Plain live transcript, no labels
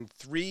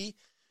Three,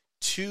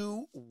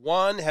 two,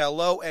 one.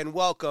 Hello and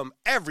welcome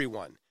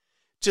everyone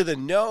to the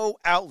No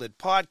Outlet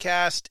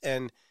Podcast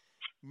and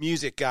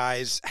music,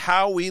 guys.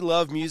 How we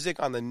love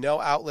music on the No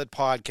Outlet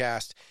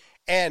Podcast.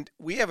 And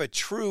we have a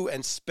true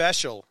and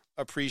special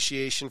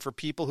appreciation for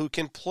people who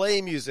can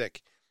play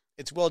music.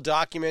 It's well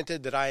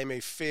documented that I am a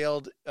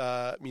failed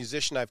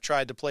musician. I've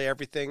tried to play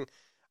everything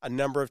a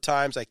number of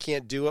times. I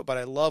can't do it, but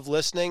I love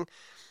listening.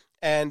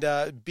 And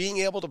being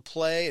able to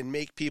play and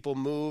make people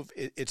move,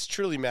 it's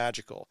truly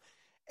magical.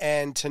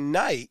 And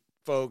tonight,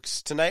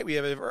 folks, we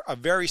have a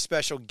very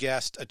special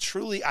guest, a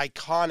truly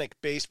iconic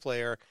bass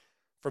player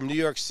from New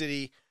York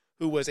City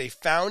who was a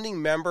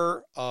founding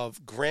member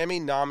of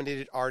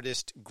Grammy-nominated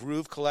artist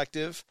Groove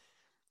Collective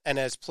and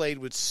has played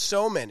with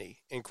so many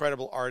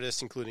incredible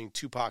artists, including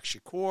Tupac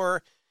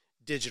Shakur,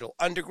 Digital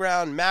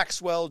Underground,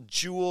 Maxwell,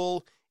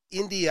 Jewel,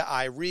 India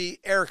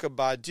Irie, Erykah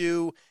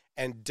Badu,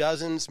 and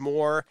dozens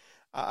more.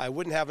 I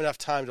wouldn't have enough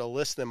time to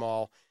list them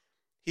all.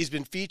 He's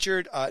been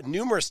featured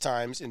numerous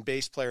times in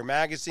Bass Player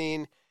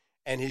magazine,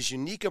 and his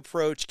unique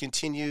approach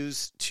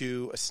continues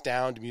to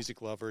astound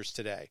music lovers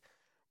today.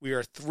 We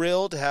are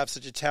thrilled to have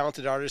such a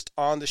talented artist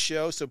on the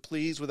show, so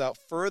please, without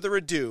further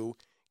ado,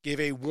 give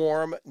a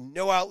warm,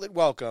 no-outlet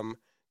welcome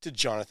to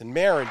Jonathan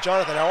Maron.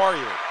 Jonathan, how are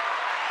you?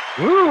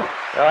 Woo!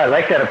 Oh, I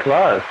like that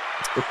applause.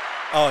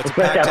 Let's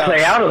let that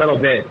play out a little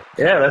bit.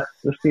 Yeah,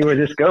 let's see where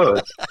this goes.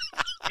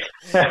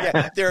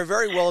 Yeah, they're a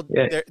very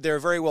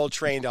well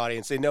trained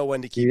audience. They know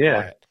when to keep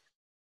quiet.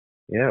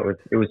 Yeah,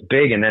 it was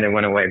big and then it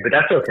went away, but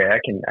that's okay. I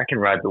can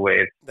ride the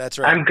wave. That's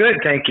right. I'm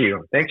good, thank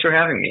you. Thanks for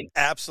having me.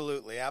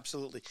 Absolutely.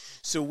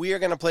 So we are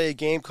going to play a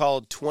game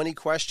called 20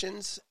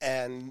 Questions,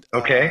 and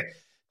okay.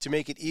 To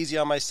make it easy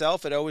on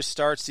myself, it always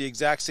starts the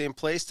exact same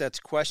place. That's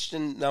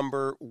question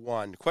number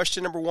one.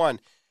 Question number one: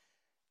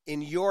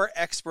 in your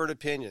expert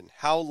opinion,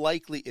 how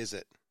likely is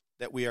it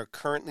that we are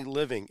currently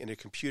living in a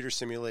computer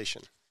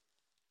simulation?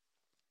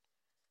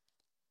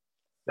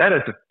 That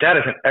is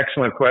an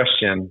excellent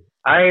question.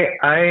 I've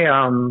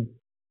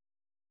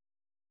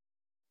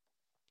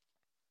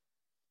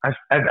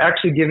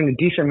actually given a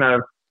decent amount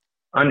of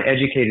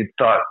uneducated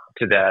thought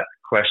to that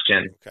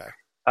question. Okay.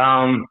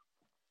 How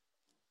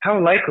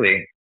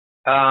likely?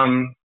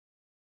 I'm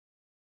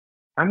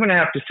going to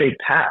have to say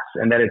pass,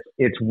 and that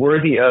it's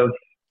worthy of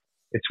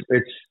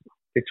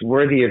it's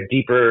worthy of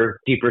deeper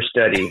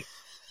study.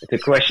 It's a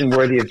question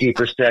worthy of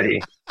deeper study.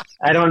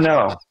 I don't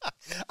know.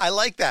 I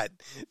like that.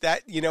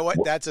 You know what?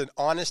 That's an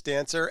honest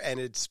answer, and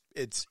it's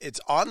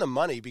on the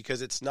money,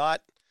 because it's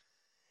not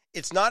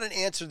an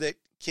answer that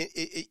can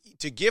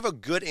to give a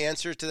good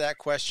answer to that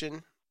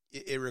question.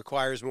 It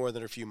requires more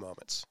than a few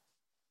moments.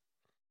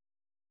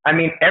 I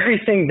mean,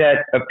 everything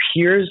that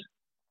appears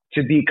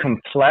to be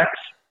complex,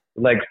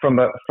 like from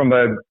a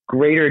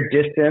greater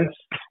distance,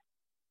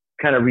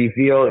 kind of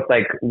reveal,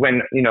 like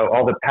when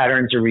all the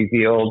patterns are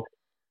revealed.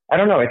 I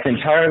don't know.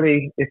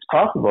 It's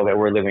possible that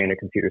we're living in a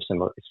computer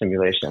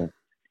simulation.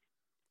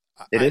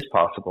 It is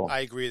possible. I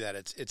agree that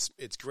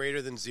it's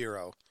greater than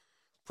zero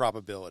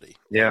probability.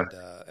 Yeah.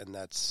 And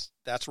that's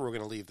where we're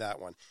going to leave that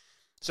one.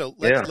 So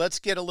let's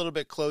get a little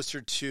bit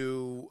closer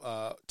to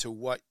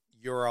what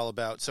you're all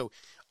about. So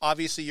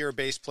obviously you're a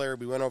bass player.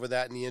 We went over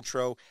that in the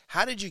intro.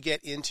 How did you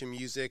get into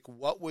music?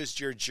 What was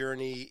your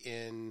journey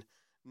in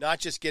not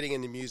just getting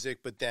into music,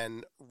 but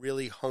then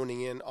really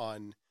honing in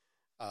on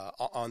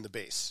the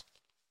bass?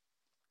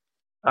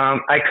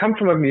 I come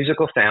from a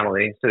musical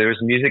family, so there was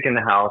music in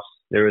the house.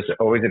 There was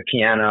always a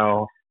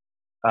piano.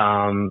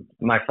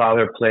 My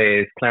father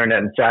plays clarinet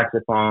and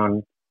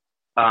saxophone.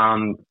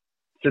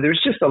 So there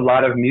was just a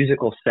lot of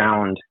musical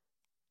sound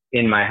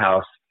in my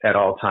house at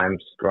all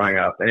times growing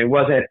up. And it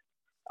wasn't,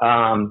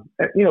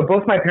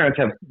 both my parents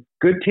have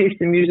good taste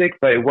in music,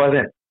 but it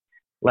wasn't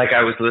like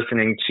I was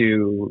listening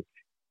to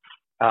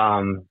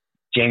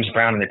James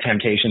Brown and the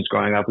Temptations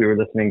growing up. We were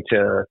listening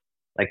to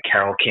like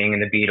Carole King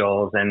and the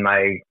Beatles, and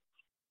my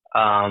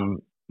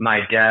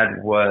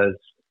dad was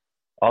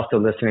also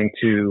listening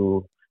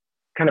to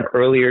kind of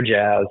earlier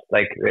jazz,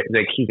 like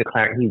he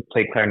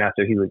played clarinet,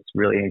 so he was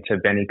really into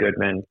Benny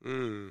Goodman.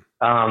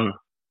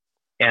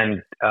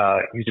 And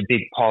he was a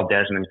big Paul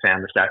Desmond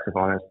fan, the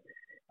saxophonist,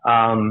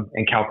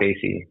 and Count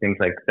Basie, things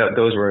like that.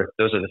 Those are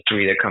the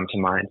three that come to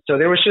mind. So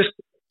there was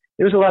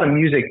a lot of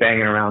music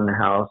banging around the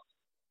house,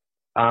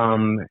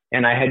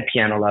 and I had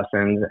piano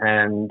lessons,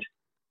 and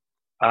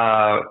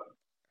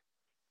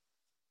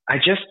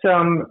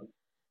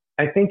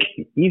I think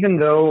even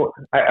though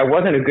I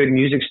wasn't a good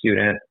music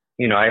student,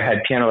 I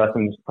had piano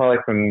lessons probably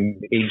from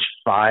age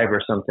 5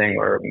 or something,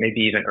 or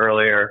maybe even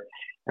earlier.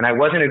 And I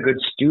wasn't a good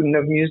student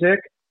of music,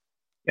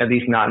 at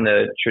least not in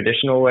the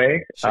traditional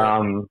way.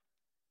 Sure.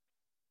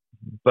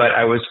 But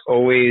I was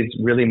always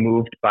really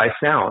moved by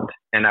sound.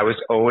 And I was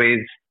always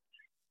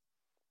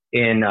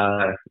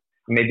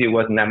maybe it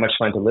wasn't that much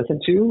fun to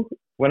listen to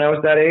when I was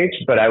that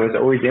age, but I was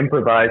always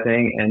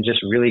improvising and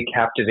just really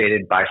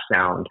captivated by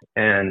sound.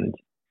 And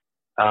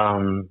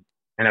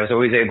I was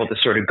always able to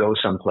sort of go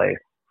someplace.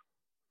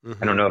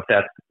 Mm-hmm. I don't know if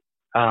that's,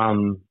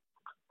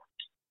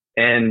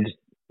 and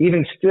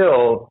even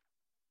still,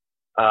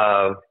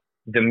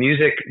 the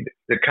music,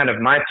 the kind of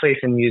my place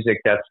in music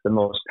that's the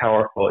most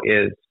powerful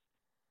is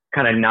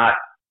kind of not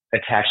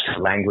attached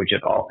to language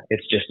at all.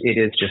 It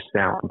is just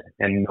sound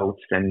and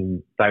notes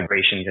and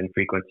vibrations and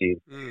frequencies.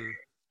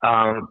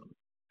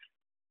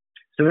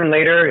 So then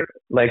later,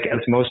 like as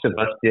most of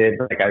us did,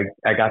 like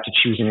I got to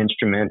choose an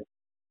instrument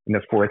in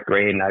the fourth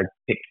grade, and I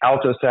picked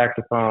alto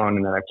saxophone,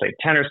 and then I played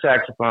tenor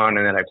saxophone,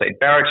 and then I played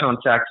baritone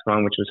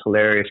saxophone, which was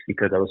hilarious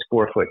because I was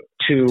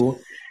 4'2".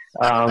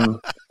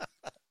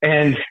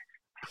 And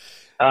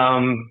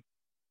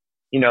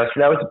you know, so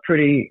that was a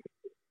pretty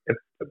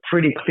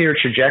clear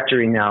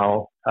trajectory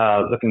now,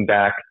 looking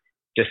back,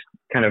 just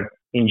kind of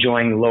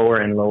enjoying lower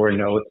and lower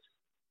notes.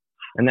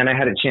 And then I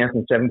had a chance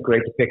in seventh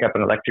grade to pick up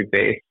an electric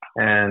bass,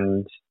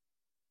 and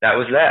that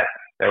was that.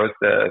 That was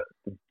the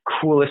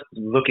coolest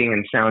looking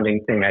and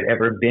sounding thing I'd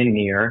ever been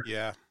near.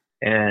 Yeah.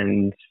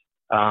 And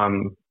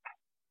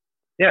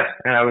yeah,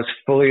 and I was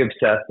fully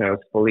obsessed, and I was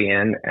fully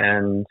in,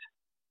 and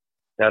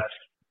that's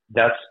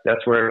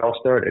where it all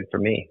started for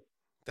me.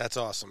 That's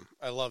awesome.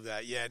 I love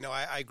that. Yeah, no,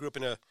 I grew up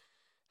in a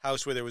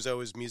house where there was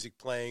always music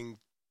playing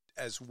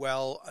as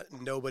well.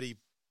 Nobody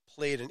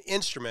played an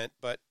instrument,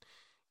 but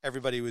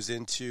everybody was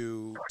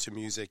into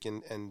music,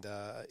 and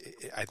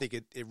I think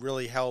it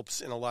really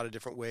helps in a lot of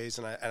different ways.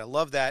 And I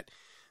love that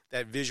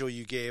visual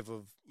you gave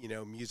of, you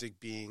know, music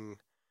being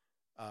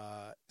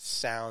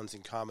sounds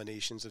and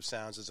combinations of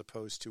sounds as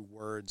opposed to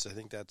words. I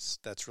think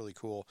that's really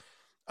cool.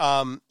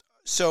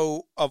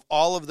 So of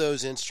all of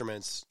those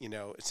instruments, you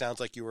know, it sounds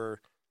like you were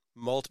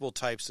multiple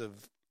types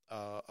of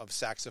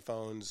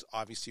saxophones.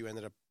 Obviously, you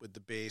ended up with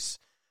the bass.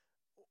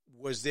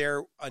 Was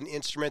there an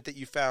instrument that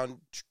you found,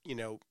 you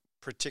know,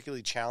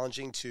 particularly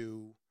challenging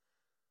to?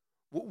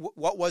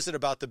 What was it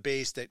about the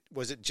bass that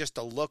was it just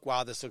a look?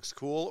 Wow, this looks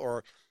cool,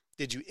 or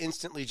did you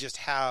instantly just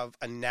have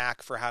a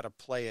knack for how to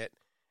play it?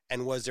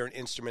 And was there an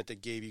instrument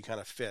that gave you kind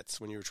of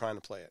fits when you were trying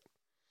to play it?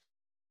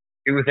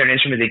 It was an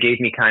instrument that gave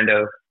me kind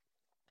of.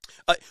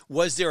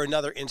 Was there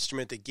another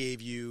instrument that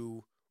gave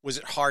you? Was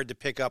it hard to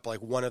pick up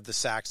like one of the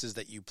saxes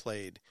that you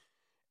played?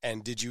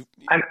 And did you?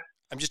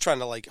 I'm just trying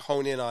to like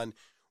hone in on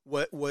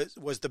what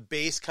was the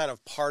bass kind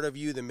of part of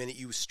you the minute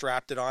you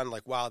strapped it on?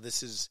 Like, wow,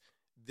 this is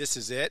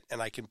it,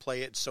 and I can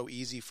play it so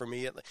easy for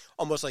me.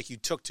 Almost like you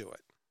took to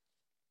it.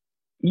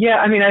 Yeah,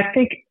 I mean, I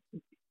think,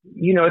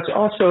 you know, it's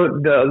also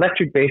the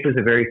electric bass is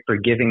a very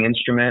forgiving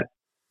instrument.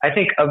 I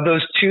think of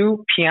those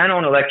two, piano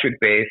and electric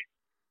bass,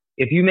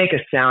 if you make a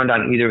sound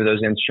on either of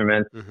those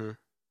instruments,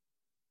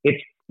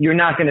 you're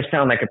not going to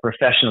sound like a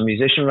professional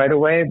musician right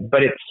away,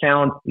 but it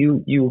sounds,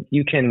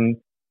 you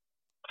can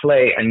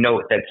play a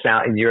note that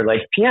sound, you're like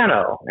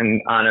piano,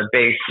 and on a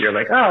bass, you're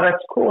like, oh,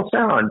 that's cool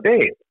sound,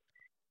 bass.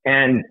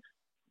 And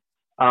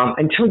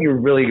until you're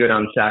really good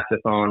on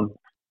saxophone,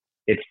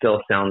 it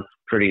still sounds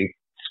pretty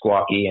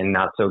squawky and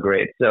not so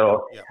great.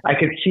 So yeah. I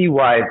could see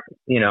why,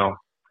 you know,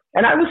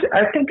 and I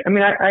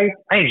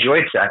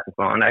enjoyed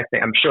saxophone.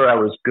 I'm sure I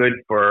was good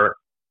for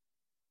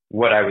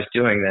what I was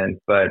doing then,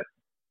 but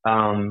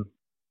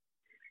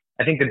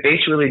I think the bass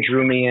really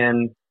drew me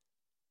in.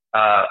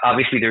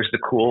 Obviously there's the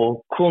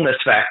coolness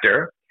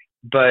factor,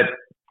 but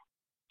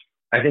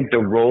I think the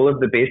role of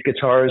the bass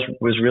guitars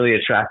was really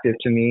attractive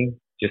to me.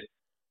 Just,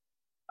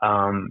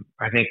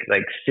 I think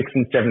like 6th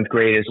and 7th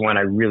grade is when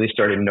I really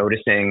started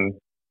noticing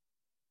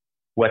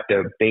what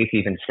the bass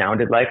even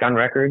sounded like on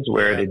records,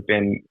 where it had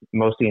been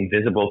mostly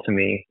invisible to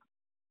me.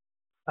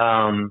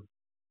 Yeah,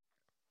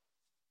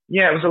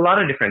 it was a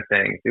lot of different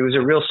things. It was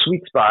a real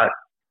sweet spot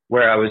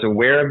where I was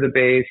aware of the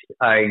bass.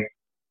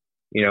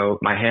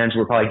 My hands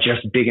were probably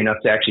just big enough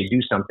to actually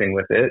do something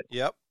with it.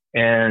 Yep.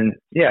 And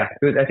yeah,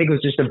 I think it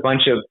was just a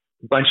bunch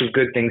of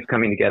good things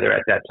coming together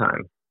at that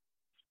time.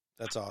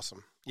 That's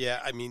awesome.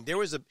 Yeah, I mean,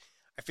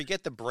 I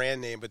forget the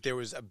brand name, but there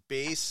was a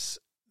bass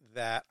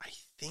that I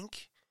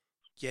think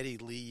Geddy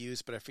Lee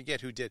used, but I forget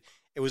who did.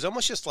 It was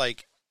almost just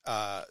like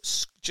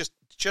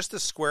just the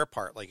square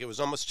part. Like it was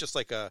almost just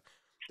like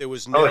there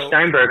was no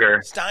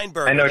Steinberger.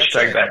 I know what you're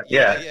talking about.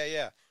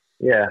 Yeah.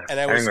 Yeah. And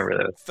I remember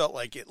those. Felt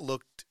like it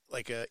looked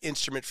like an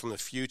instrument from the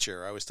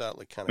future. I always thought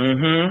like kind of.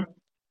 Mm-hmm.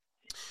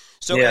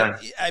 So yeah.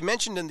 I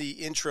mentioned in the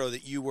intro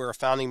that you were a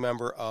founding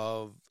member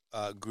of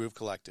Groove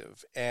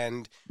Collective,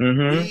 and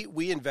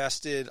we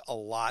invested a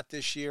lot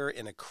this year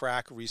in a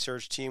crack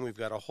research team. We've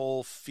got a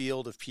whole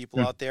field of people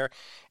out there,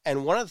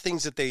 and one of the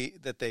things that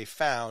they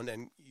found,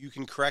 and you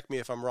can correct me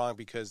if I'm wrong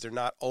because they're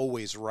not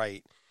always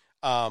right,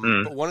 but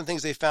one of the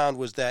things they found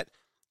was that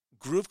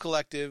Groove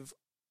Collective,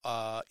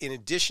 in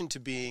addition to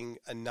being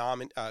a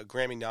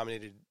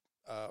Grammy-nominated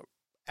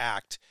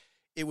act,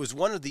 it was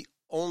one of the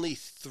only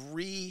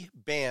 3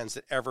 bands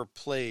that ever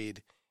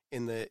played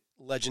in the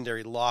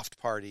legendary Loft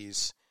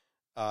parties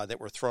that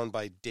were thrown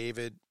by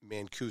David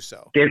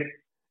Mancuso.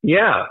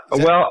 Yeah.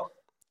 Well,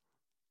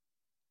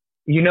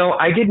 you know,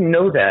 I didn't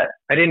know that.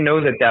 I didn't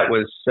know that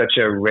was such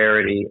a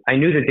rarity. I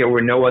knew that there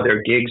were no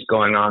other gigs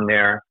going on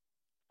there.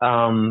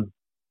 I'm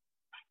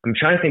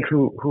trying to think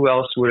who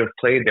else would have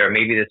played there.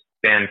 Maybe this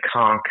band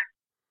Conch.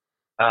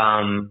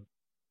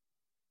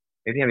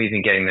 Maybe I'm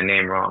even getting the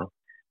name wrong.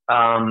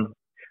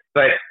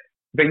 but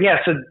yeah.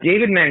 So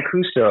David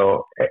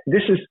Mancuso.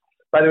 This is,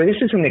 by the way,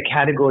 this is in the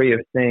category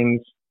of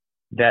things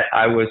that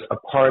I was a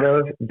part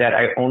of that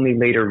I only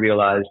later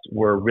realized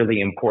were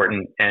really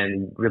important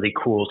and really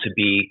cool to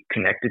be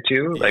connected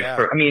to. Yeah.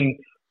 I mean,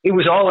 it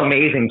was all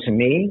amazing to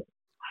me,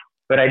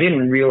 but I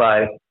didn't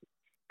realize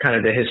kind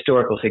of the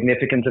historical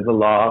significance of the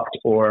Loft,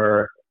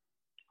 or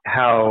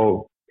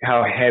how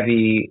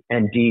heavy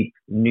and deep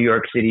New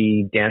York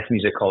City dance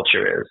music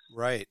culture is.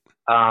 Right.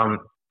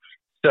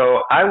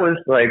 So I was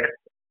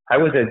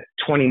a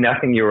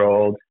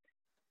 20-nothing-year-old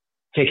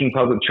taking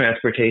public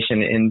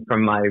transportation in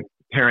from my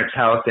parents'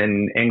 house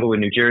in Englewood,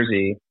 New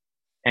Jersey,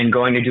 and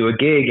going to do a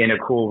gig in a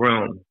cool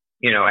room,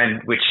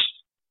 and which,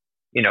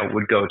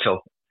 would go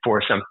till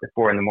 4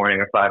 in the morning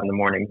or 5 in the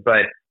morning.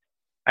 But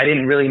I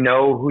didn't really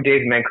know who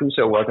Dave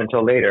Mancuso was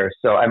until later.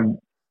 So I'm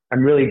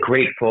really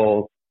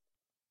grateful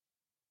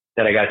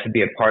that I got to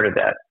be a part of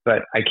that,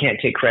 but I can't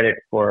take credit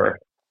for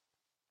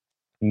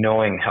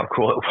knowing how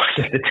cool it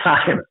was at the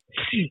time.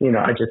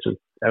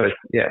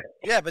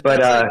 Yeah, but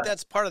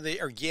that's part of the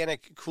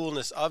organic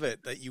coolness of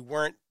it, that you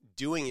weren't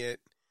doing it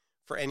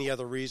for any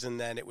other reason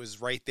than it was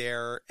right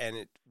there and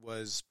it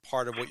was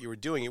part of what you were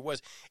doing. It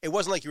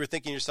wasn't like you were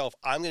thinking to yourself,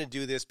 I'm going to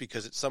do this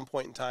because at some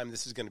point in time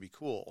this is going to be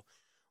cool,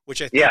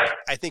 which I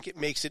think it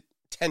makes it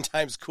 10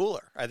 times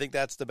cooler. I think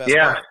that's the best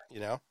part,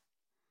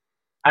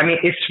 I mean,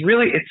 it's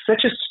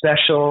such a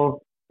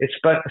special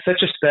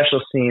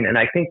scene. And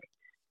I think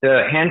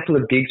the handful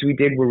of gigs we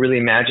did were really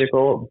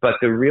magical, but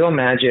the real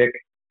magic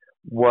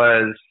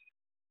was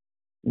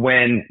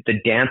when the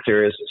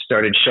dancers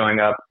started showing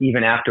up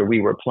even after we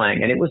were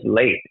playing, and it was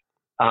late.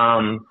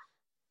 And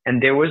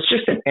there was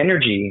just an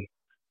energy.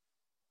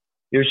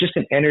 There was just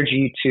an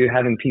energy to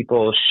having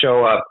people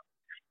show up.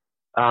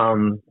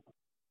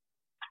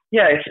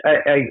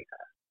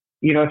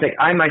 It's like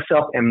I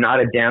myself am not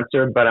a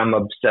dancer, but I'm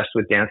obsessed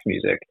with dance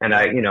music. And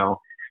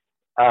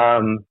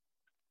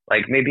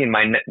like maybe in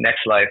my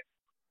next life.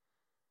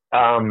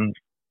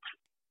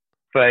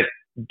 But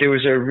there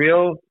was a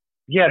real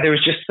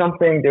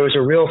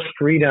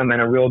freedom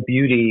and a real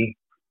beauty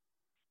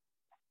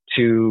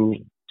to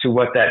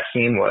what that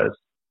scene was.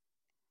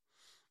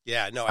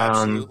 Yeah, no,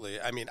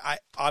 absolutely. I mean,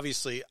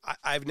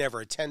 I've never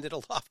attended a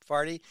Loft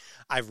party.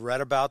 I've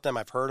read about them.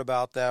 I've heard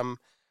about them.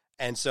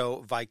 And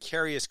so,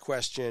 vicarious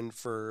question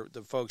for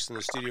the folks in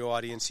the studio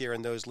audience here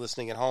and those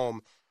listening at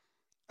home.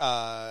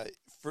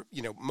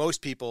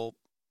 Most people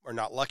are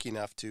not lucky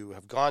enough to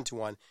have gone to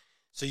one.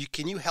 So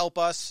can you help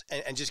us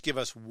and just give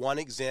us one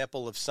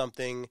example of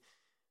something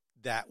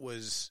that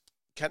was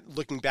kind of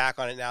looking back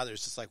on it now,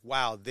 there's just like,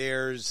 wow,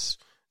 there's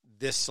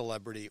this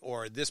celebrity,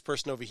 or this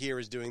person over here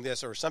is doing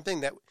this, or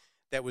something that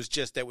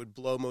would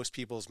blow most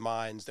people's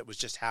minds that was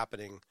just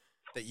happening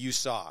that you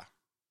saw?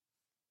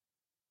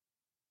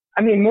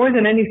 I mean, more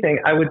than anything,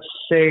 I would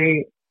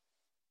say,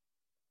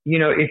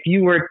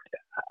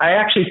 I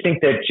actually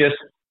think that just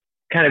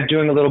kind of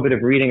doing a little bit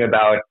of reading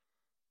about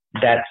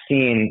that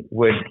scene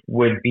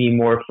would be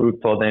more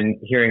fruitful than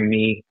hearing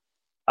me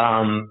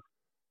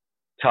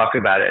talk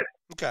about it.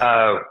 Okay.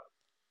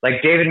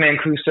 Like David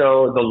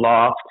Mancuso, The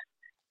Loft.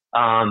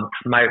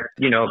 My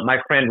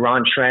friend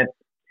Ron Trent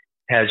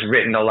has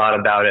written a lot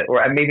about it,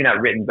 or maybe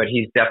not written, but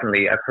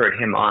I've heard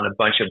him on a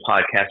bunch of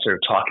podcasts sort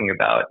of talking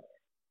about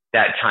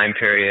that time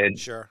period.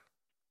 Sure.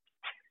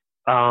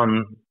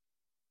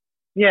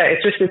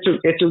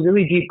 It's a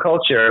really deep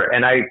culture,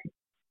 and I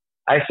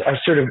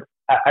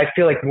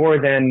feel like more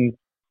than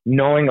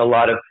knowing a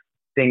lot of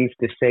things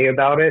to say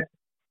about it,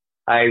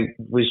 I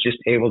was just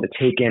able to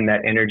take in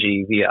that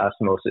energy via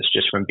osmosis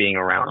just from being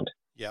around.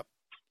 Yep.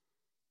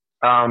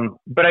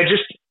 But I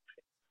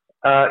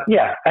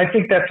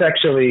think that's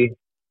actually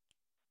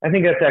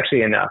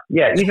enough.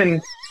 Yeah.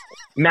 Even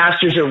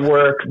Masters at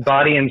Work,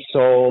 Body and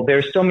Soul.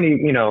 There's so many,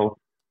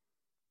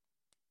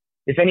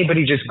 if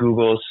anybody just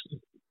Googles,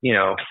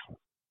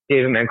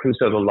 David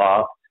Mancuso, The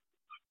Loft,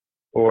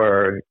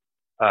 or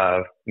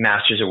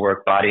Masters at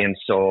Work, Body and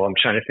Soul. I'm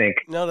trying to think.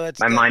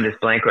 My mind is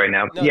blank right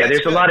now. No,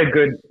 there's good. A lot of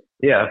good.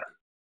 Yeah.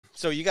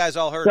 So you guys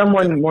all heard.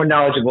 Someone more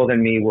knowledgeable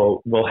than me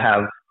will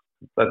have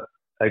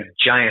a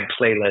giant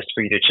playlist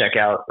for you to check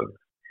out of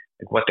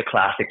like what the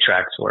classic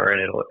tracks were,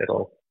 and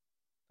it'll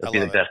be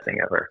the best thing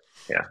ever.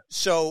 Yeah.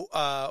 So,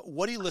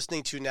 what are you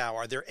listening to now?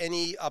 Are there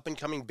any up and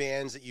coming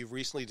bands that you've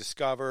recently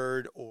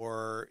discovered,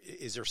 or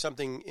is there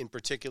something in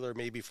particular,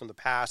 maybe from the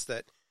past,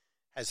 that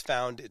has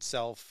found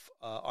itself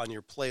on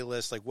your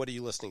playlist? Like, what are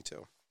you listening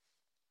to?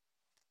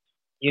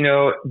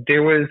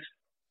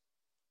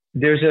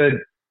 There's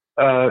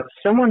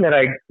someone that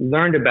I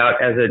learned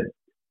about as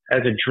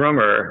a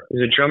drummer.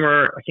 There's a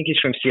drummer, I think he's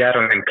from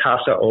Seattle, named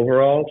Casa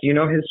Overall. Do you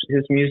know his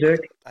music?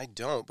 I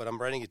don't, but I'm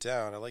writing it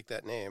down. I like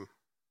that name.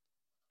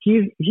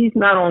 He's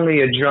not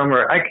only a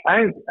drummer.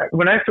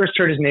 When I first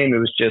heard his name, it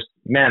was just,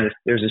 man,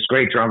 there's this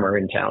great drummer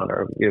in town.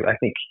 Or I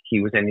think he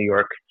was in New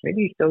York.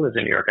 Maybe he still lives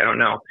in New York. I don't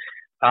know.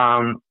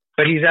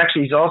 But he's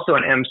also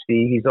an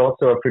MC. He's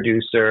also a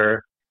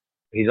producer.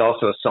 He's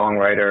also a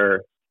songwriter.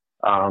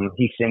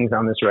 He sings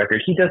on this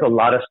record. He does a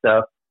lot of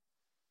stuff.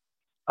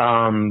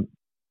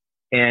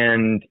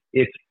 and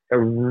it's a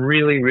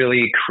really,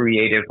 really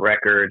creative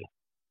record.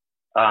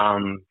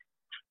 And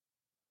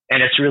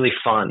it's really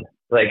fun.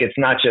 Like it's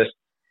not just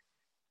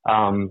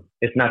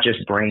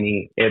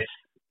brainy. It's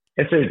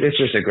just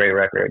a great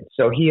record.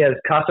 So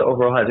Casa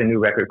Overall has a new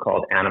record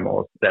called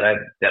Animals that I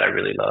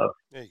really love.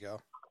 There you go.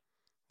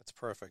 That's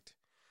perfect.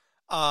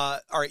 All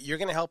right, you're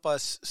going to help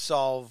us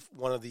solve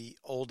one of the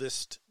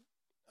oldest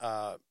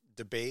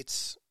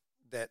debates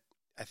that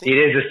I think it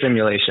is a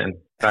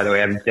simulation. By the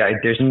way,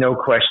 there's no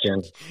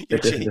question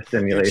that this is a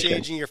simulation. You're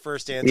changing your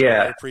first answer.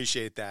 Yeah. I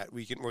appreciate that.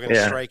 We're going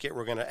to strike it.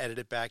 We're going to edit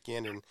it back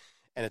in, and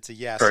it's a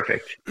yes.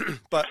 Perfect.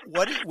 But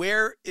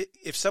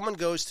if someone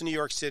goes to New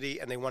York City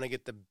and they want to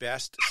get the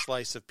best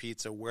slice of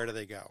pizza, where do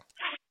they go?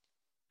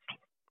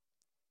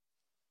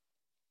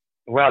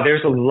 Wow,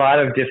 there's a lot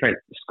of different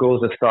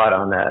schools of thought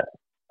on that.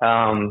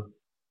 I'm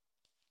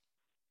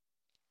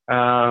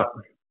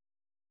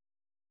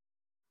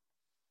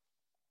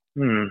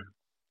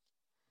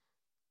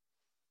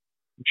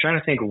trying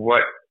to think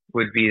what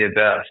would be the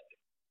best.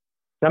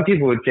 Some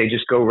people would say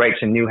just go right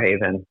to New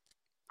Haven.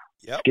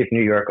 Yep. Skip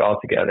New York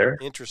altogether.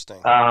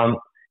 Interesting. Some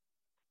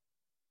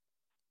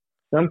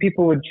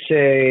people would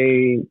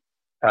say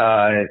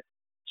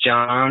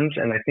John's,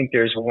 and I think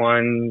there's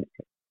one.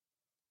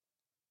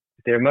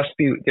 I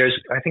think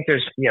there's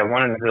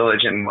one in the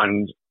Village and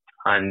one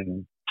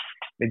on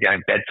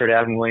Bedford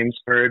Ave in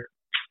Williamsburg.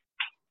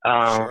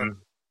 Sure.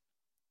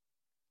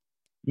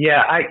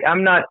 Yeah,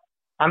 I'm not.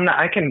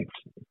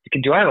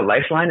 Do I have a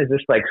lifeline? Is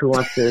this like Who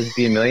Wants to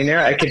Be a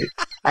Millionaire?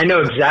 I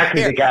know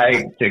exactly the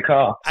guy to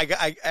call.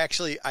 I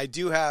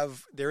do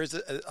have. There is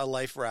a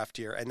life raft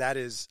here, and that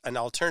is an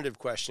alternative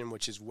question,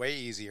 which is way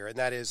easier, and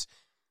that is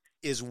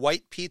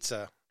white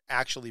pizza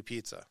actually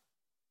pizza?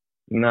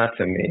 Not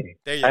to me.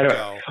 There you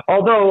go.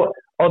 Although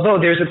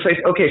there's a place.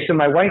 Okay, so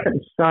my wife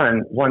and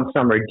son one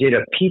summer did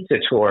a pizza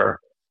tour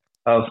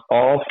of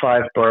all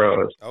 5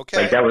 boroughs.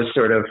 Okay, like that was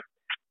sort of.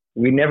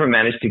 We never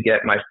managed to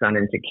get my son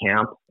into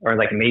camp, or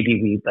like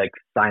maybe we'd like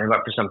sign him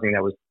up for something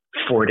that was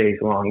 4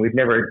 days long.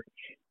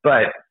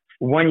 But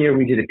one year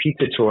we did a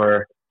pizza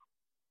tour,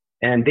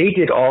 and they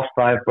did all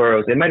 5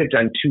 boroughs. They might have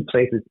done 2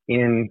 places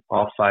in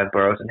all 5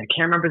 boroughs, and I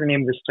can't remember the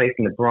name of this place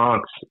in the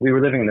Bronx. We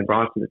were living in the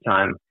Bronx at the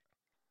time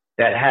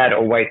that had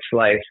a white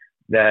slice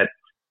that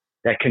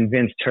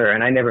convinced her,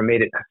 and I never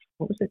made it.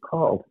 What was it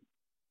called?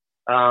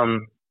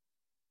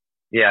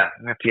 Yeah,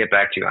 I have to get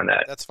back to you on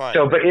that. That's fine.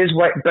 So, but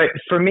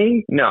for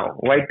me, no,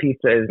 white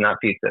pizza is not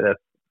pizza. That's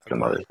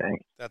some other thing.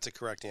 That's a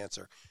correct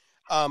answer.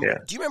 Do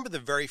you remember the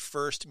very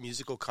first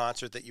musical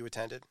concert that you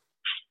attended?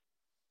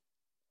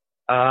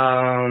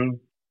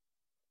 Like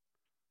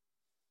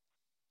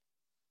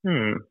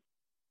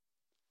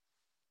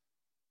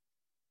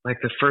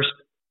the first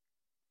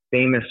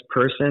famous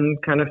person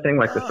kind of thing,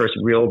 like the first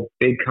real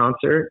big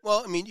concert?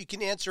 Well, I mean, you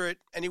can answer it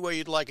any way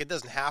you'd like. It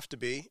doesn't have to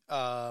be.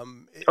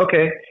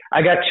 Okay,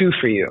 I got 2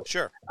 for you.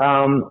 Sure.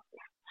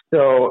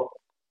 So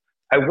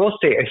I will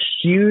say a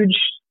huge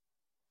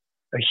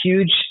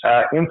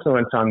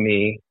influence on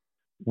me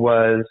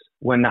was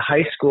when the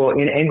high school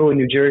in Englewood,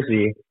 New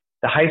Jersey,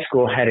 the high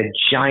school had a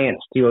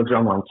giant steel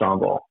drum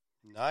ensemble.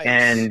 Nice.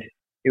 And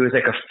it was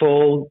like a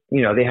full,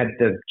 they had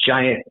the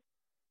giant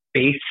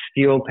bass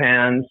steel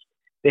pans.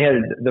 They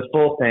had the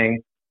full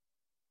thing,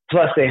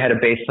 plus they had a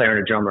bass player and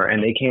a drummer,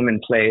 and they came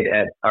and played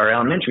at our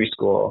elementary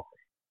school.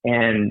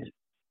 And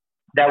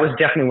that was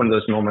definitely one of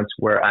those moments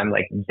where I'm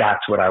like,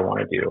 that's what I want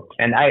to do.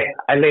 And I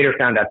later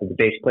found out that the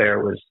bass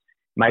player was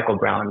Michael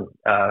Brown,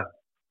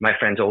 my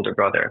friend's older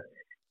brother.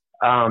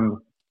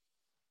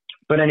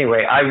 But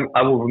anyway,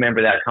 I will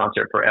remember that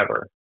concert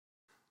forever.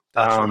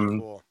 That's really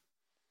cool.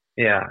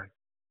 Yeah.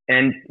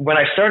 And when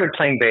I started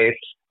playing bass,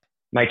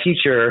 my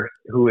teacher,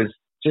 who was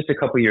just a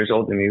couple years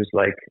older than me, was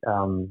like,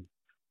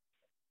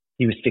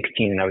 he was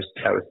 16 and I was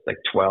like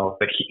 12,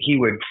 but he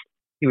would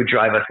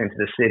drive us into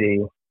the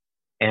city.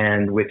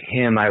 And with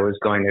him, I was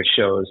going to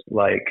shows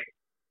like,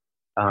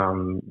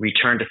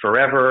 Return to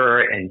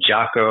Forever and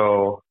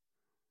Jocko,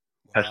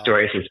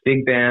 Pastorius'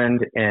 big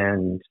band,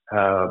 and,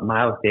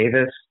 Miles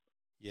Davis.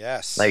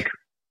 Yes. Like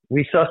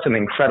we saw some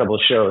incredible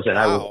shows, and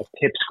I was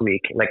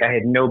pipsqueak. Like I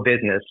had no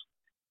business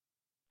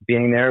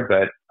being there,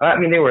 but I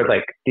mean, they were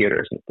like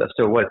theaters and stuff.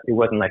 So it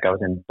wasn't like I was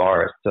in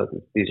bars. So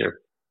these are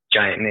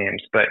giant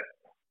names, but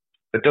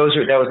that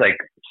was like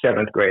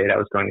 7th grade. I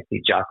was going to see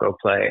Jocko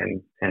play,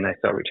 and I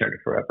saw Return to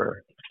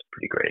Forever. It's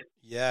pretty great.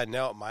 Yeah,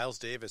 no, Miles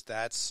Davis,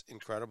 that's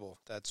incredible.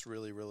 That's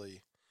really,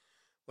 really,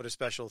 what a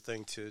special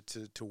thing to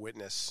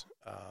witness.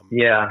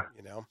 Yeah.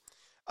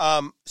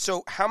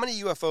 So how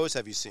many UFOs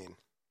have you seen?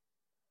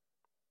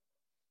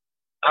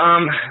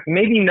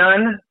 Maybe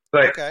none,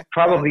 but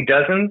probably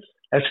dozens.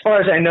 As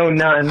far as I know,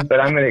 none, but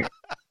I'm going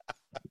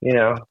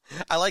to,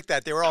 I like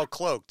that. They were all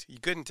cloaked. You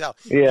couldn't tell.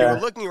 Yeah. You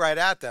were looking right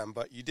at them,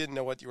 but you didn't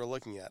know what you were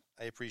looking at.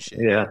 I appreciate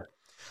it. Yeah.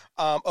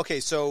 Okay,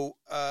 so...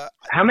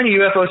 how many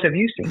UFOs have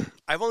you seen?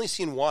 I've only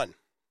seen one.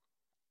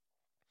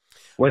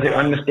 Was it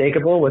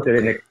unmistakable? Was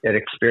it an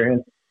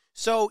experience?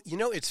 So,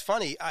 it's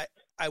funny.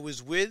 I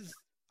was with...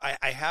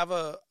 I have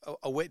a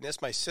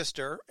witness, my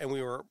sister, and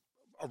we were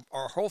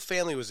our whole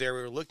family was there.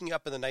 We were looking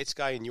up in the night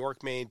sky in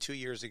York, Maine 2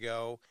 years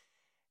ago,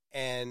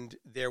 and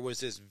there was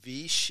this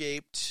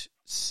V-shaped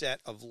set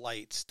of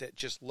lights that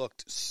just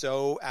looked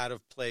so out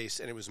of place,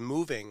 and it was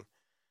moving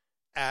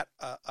at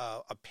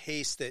a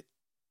pace that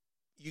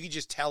you could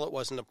just tell it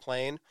wasn't a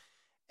plane.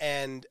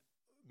 And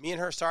me and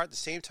her saw it at the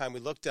same time. We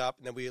looked up,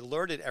 and then we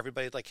alerted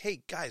everybody, like,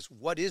 hey, guys,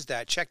 what is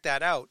that? Check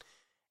that out.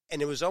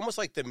 And it was almost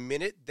like the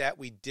minute that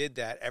we did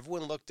that,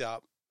 everyone looked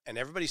up, and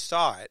everybody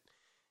saw it,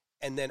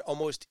 and then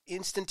almost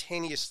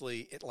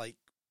instantaneously it, like,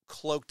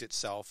 cloaked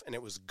itself, and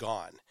it was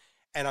gone.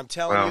 And I'm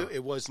telling you,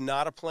 it was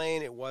not a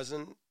plane. It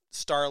wasn't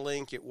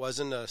Starlink. It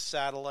wasn't a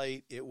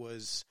satellite. It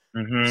was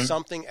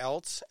something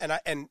else.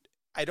 And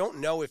I don't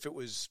know if it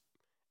was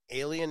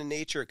alien in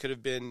nature. It could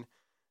have been,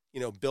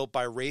 built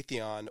by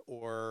Raytheon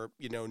or,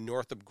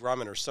 Northrop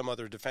Grumman or some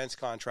other defense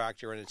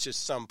contractor. And it's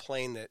just some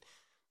plane that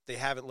they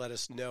haven't let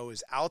us know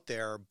is out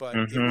there. But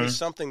it was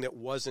something that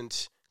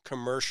wasn't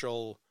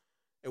commercial.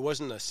 It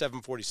wasn't a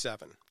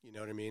 747. You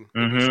know what I mean?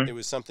 It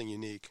was something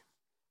unique.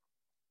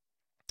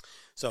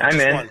 So I'm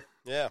in. One.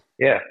 Yeah.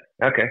 Yeah.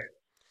 Okay.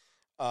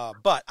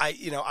 But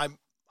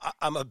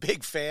I'm a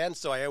big fan,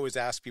 so I always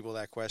ask people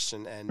that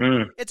question,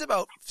 and it's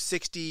about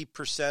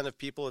 60% of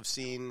people have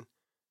seen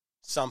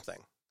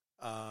something.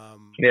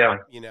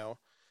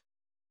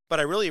 But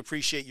I really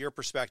appreciate your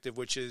perspective,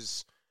 which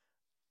is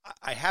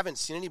I haven't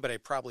seen any, but I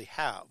probably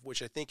have,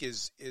 which I think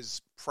is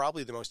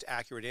probably the most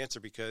accurate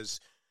answer, because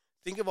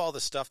think of all the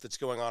stuff that's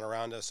going on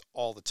around us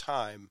all the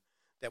time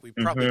that we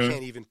probably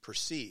can't even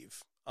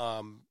perceive.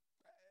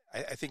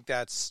 I think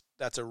that's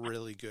a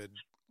really good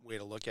way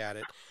to look at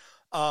it.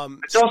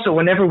 It's also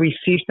whenever we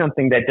see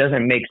something that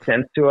doesn't make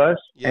sense to us,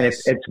 and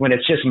it's when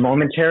it's just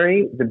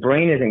momentary, the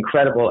brain is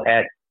incredible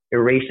at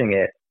erasing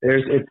it.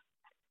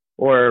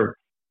 Or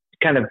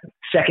kind of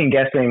second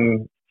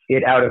guessing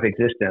it out of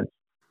existence.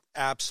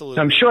 Absolutely.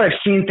 So I'm sure I've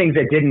seen things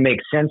that didn't make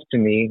sense to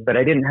me, but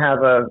I didn't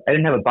have a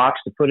box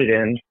to put it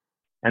in,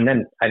 and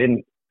then I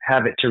didn't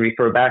have it to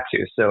refer back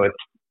to, so it's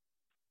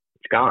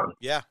gone.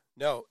 Yeah.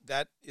 No,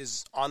 that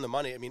is on the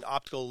money. I mean,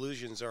 optical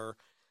illusions are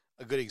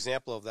a good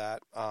example of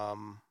that.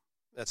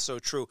 That's so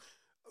true.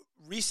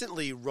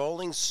 Recently,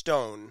 Rolling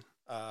Stone,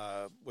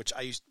 which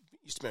I used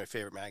to be my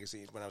favorite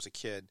magazine when I was a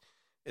kid.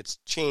 It's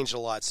changed a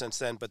lot since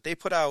then, but they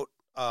put out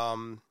a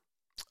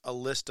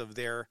list of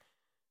their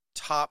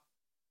top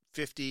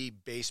 50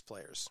 bass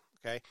players,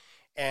 okay?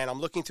 And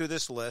I'm looking through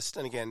this list,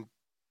 and again,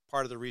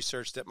 part of the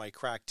research that my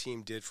crack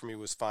team did for me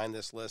was find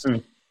this list.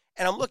 And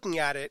I'm looking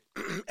at it,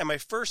 and my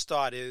first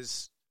thought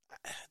is,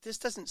 this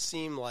doesn't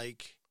seem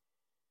like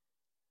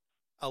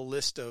a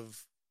list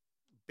of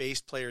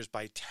bass players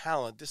by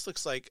talent. This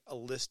looks like a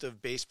list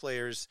of bass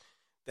players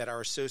that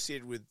are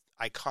associated with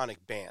iconic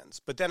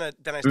bands. But then I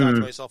thought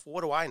to myself,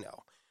 what do I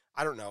know?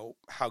 I don't know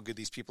how good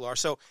these people are.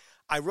 So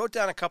I wrote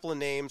down a couple of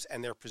names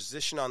and their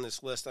position on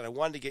this list, and I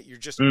wanted to get your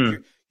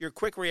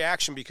quick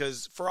reaction,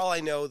 because for all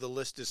I know, the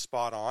list is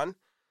spot on.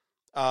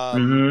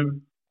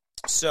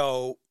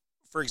 So,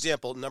 for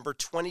example, number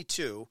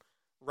 22,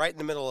 right in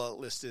the middle of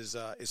the list is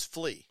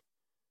Flea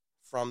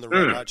from the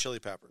Red Hot Chili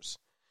Peppers.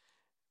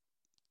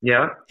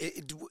 Yeah.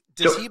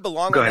 Does he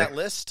belong on that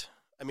list?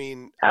 I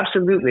mean,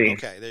 absolutely.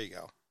 Okay, there you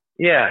go.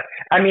 Yeah.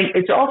 I mean,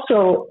 it's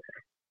also,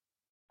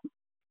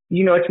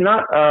 it's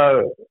not,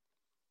 I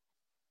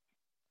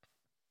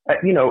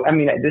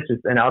mean, this is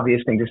an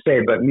obvious thing to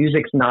say, but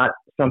music's not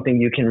something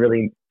you can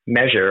really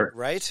measure.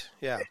 Right?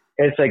 Yeah.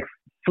 It's like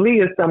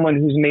Flea is someone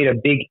who's made a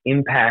big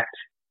impact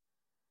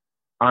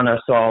on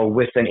us all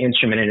with an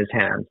instrument in his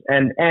hands.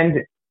 And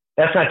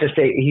that's not to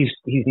say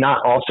he's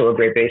not also a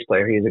great bass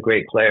player. He is a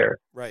great player.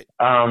 Right.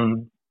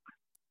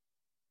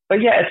 But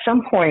yeah, at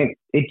some point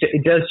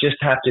it does just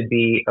have to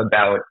be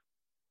about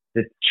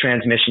the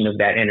transmission of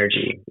that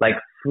energy. Like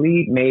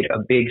Flea made a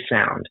big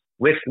sound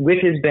with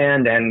his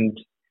band and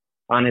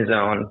on his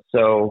own.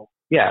 So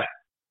yeah,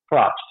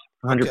 props,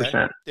 100%.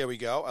 Okay. There we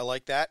go. I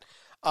like that.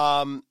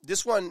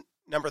 This one,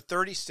 number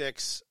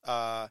 36,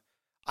 I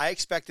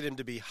expected him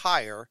to be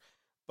higher,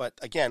 but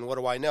again, what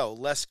do I know?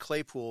 Les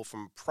Claypool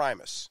from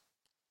Primus.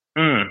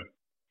 Yeah,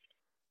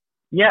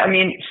 I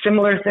mean,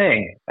 similar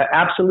thing.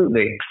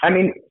 Absolutely. I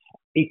mean,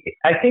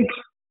 I think,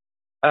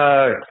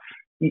 I'm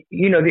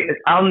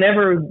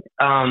never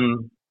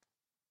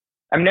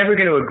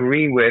going to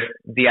agree with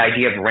the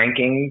idea of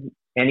ranking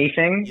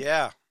anything.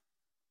 Yeah.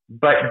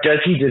 But does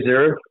he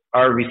deserve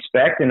our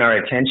respect and our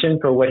attention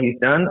for what he's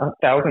done?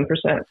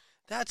 1,000%.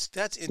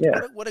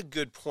 What a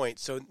good point.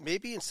 So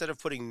maybe instead of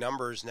putting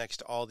numbers next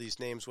to all these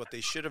names, what they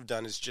should have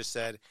done is just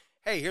said,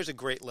 hey, here's a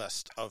great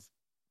list of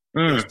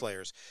bass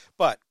players.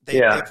 But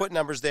they put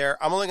numbers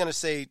there. I'm only going to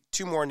say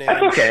two more names.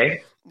 That's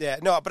okay. Yeah,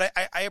 no, but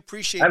I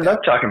appreciate I love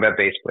talking about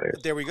bass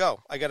players. There we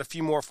go. I got a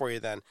few more for you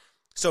then.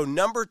 So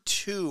number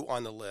 2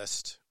 on the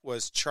list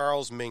was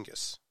Charles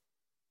Mingus.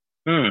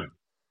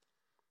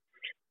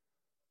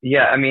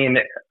 Yeah, I mean,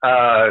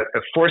 a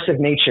force of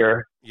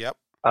nature. Yep.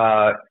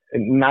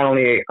 Not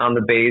only on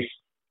the bass,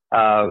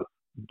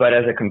 but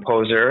as a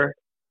composer,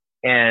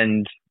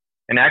 and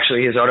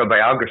actually his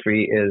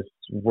autobiography is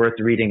worth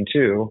reading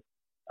too.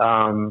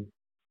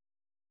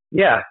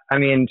 Yeah, I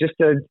mean, just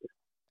a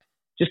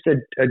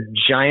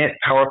giant,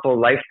 powerful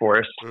life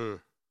force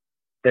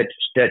that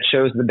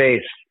chose the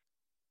bass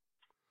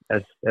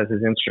as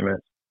his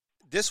instrument.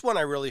 This one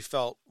I really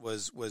felt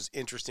was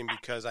interesting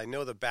because I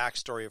know the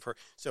backstory of her.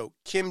 So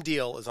Kim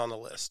Deal is on the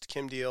list.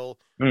 Kim Deal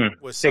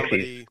was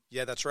somebody. 60s.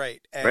 Yeah, that's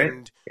right. And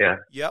right? Yeah.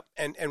 Yep.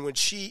 And when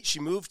she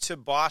moved to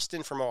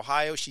Boston from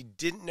Ohio, she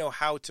didn't know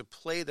how to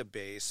play the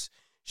bass.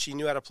 She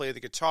knew how to play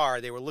the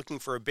guitar. They were looking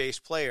for a bass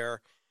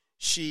player.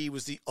 She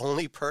was the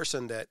only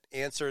person that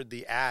answered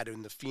the ad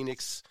in the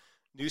Phoenix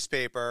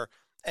newspaper,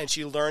 and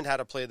she learned how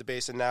to play the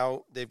bass, and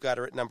now they've got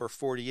her at number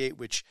 48,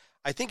 which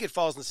I think it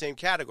falls in the same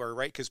category,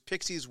 right? Because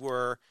Pixies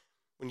were,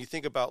 when you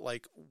think about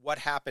like what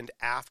happened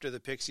after the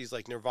Pixies,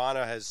 like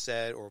Nirvana has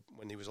said, or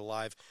when he was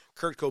alive,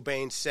 Kurt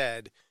Cobain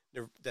said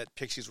that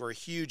Pixies were a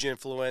huge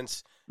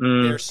influence.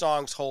 Their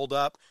songs hold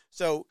up.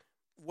 So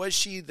was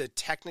she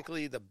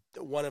technically the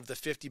one of the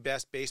 50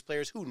 best bass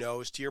players? Who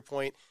knows? To your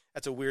point,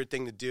 that's a weird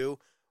thing to do.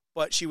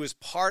 But she was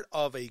part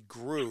of a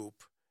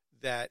group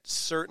that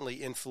certainly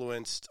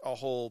influenced a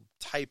whole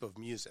type of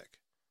music.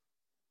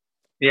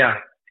 Yeah.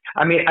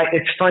 I mean,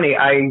 it's funny.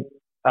 I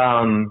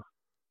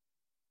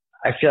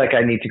feel like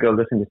I need to go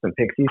listen to some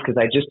Pixies because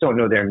I just don't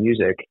know their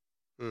music.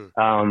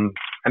 I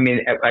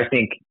mean, I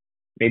think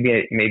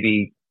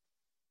maybe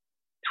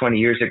 20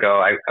 years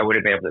ago, I would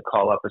have been able to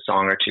call up a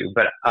song or two.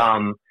 But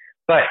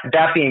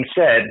that being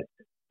said,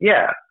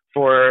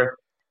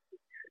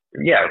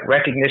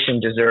 recognition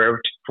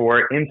deserved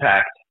for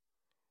impact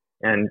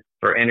and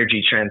for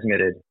energy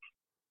transmitted.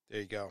 There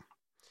you go.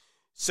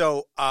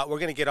 So we're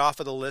going to get off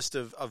of the list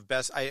of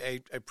best.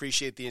 I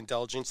appreciate the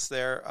indulgence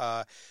there.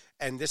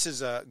 And this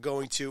is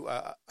going to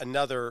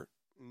another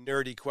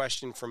nerdy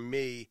question from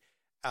me.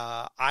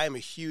 I am a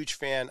huge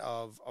fan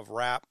of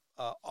rap,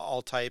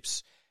 all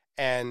types.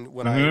 And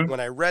when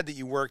I read that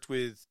you worked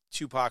with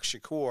Tupac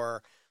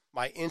Shakur,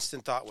 my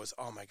instant thought was,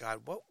 oh my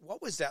God,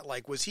 what was that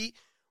like? Was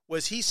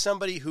he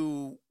somebody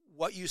who,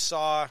 what you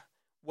saw,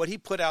 what he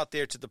put out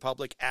there to the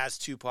public as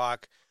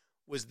Tupac,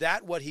 was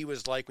that what he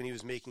was like when he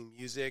was making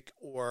music,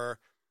 or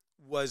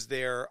was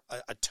there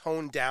a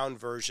toned down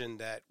version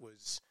that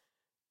was,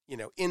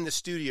 in the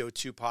studio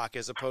Tupac,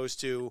 as opposed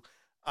to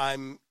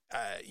on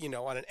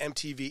an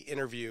MTV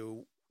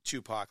interview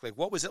Tupac? Like,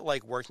 what was it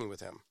like working with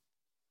him?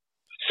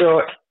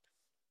 So,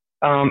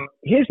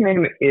 his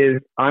name is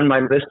on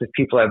my list of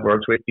people I've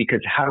worked with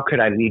because how could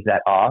I leave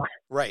that off?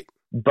 Right.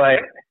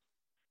 But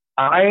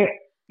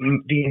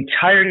the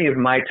entirety of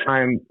my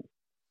time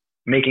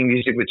making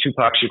music with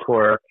Tupac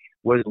Shakur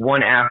was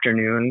one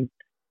afternoon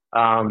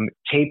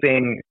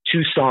taping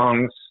 2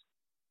 songs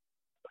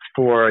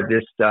for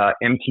this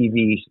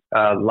MTV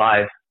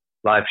live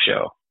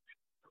show.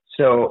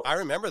 So I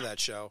remember that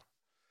show.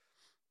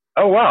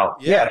 Oh wow,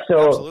 yeah.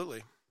 So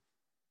absolutely,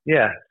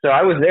 yeah. So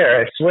I was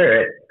there. I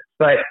swear it.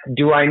 But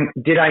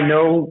did I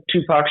know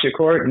Tupac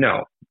Shakur?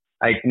 No,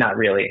 not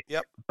really.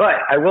 Yep. But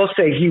I will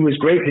say he was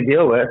great to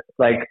deal with.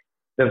 Like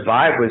the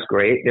vibe was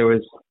great. There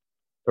was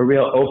a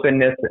real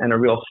openness and a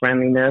real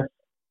friendliness.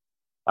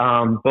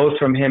 Both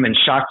from him and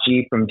Shock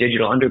G from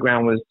Digital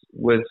Underground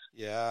was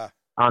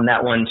on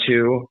that one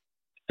too.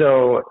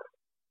 So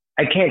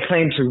I can't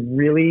claim to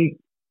really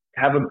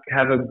have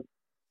a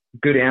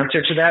good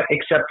answer to that,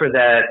 except for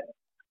that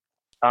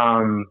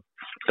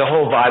the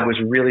whole vibe was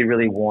really,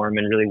 really warm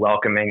and really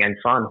welcoming and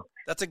fun.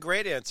 That's a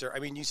great answer. I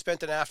mean, you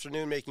spent an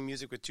afternoon making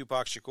music with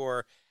Tupac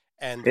Shakur,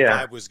 and the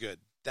vibe was good.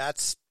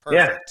 That's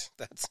perfect.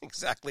 Yeah. That's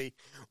exactly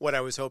what I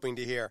was hoping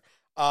to hear.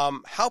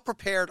 How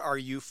prepared are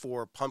you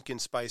for pumpkin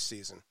spice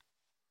season?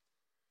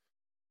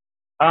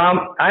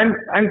 I'm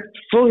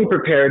fully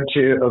prepared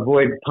to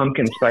avoid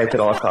pumpkin spice at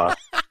all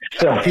costs.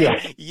 So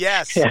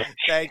Yes,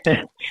 thank you.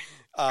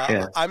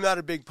 I'm not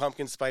a big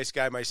pumpkin spice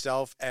guy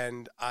myself,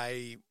 and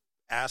I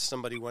asked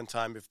somebody one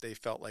time if they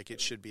felt like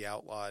it should be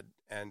outlawed,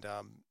 and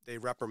they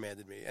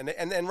reprimanded me,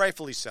 and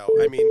rightfully so.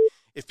 I mean,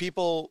 if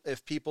people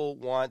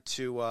want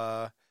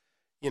to,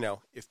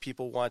 if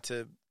people want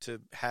to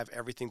have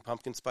everything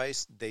pumpkin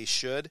spice, they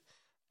should.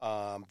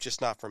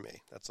 Just not for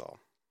me. That's all.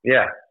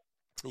 Yeah.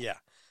 Yeah.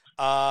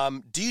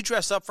 Do you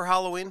dress up for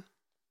Halloween?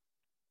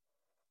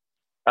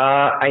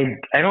 I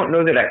don't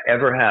know that I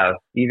ever have,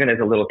 even as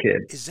a little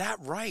kid. Is that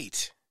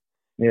right?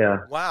 Yeah.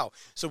 Wow.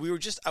 So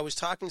I was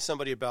talking to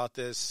somebody about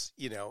this,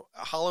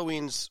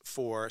 Halloween's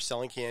for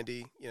selling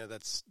candy,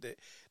 that's the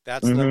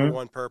number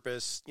one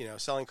purpose,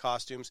 selling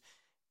costumes,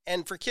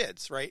 and for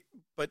kids, right?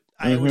 But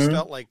I always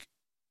felt like,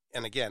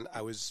 and again,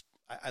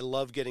 I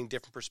love getting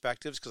different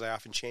perspectives because I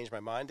often change my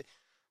mind.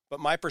 But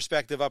my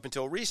perspective up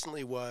until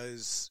recently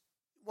was,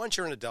 once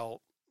you're an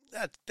adult,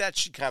 that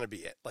should kind of be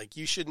it. Like,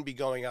 you shouldn't be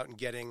going out and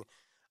getting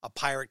a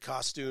pirate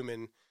costume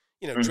and,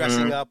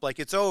 dressing up like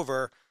it's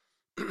over.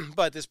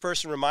 But this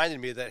person reminded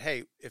me that,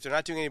 hey, if they're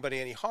not doing anybody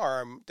any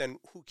harm, then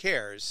who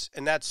cares?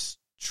 And that's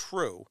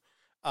true.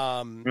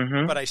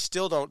 But I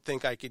still don't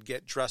think I could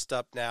get dressed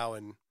up now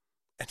and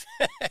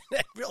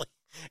really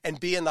and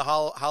be in the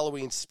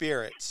Halloween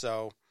spirit.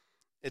 So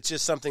it's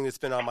just something that's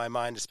been on my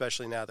mind,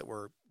 especially now that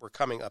we're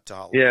coming up to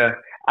Halloween. Yeah,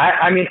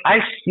 I mean, I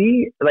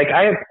see, like,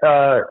 I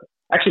have,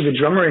 actually the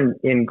drummer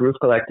in Groove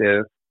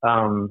Collective,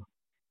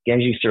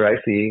 Genji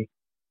Suraisi,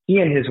 he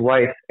and his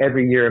wife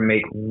every year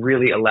make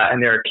really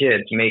and their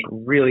kids make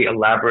really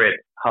elaborate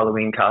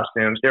Halloween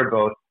costumes. They're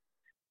both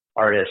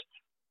artists,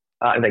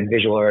 like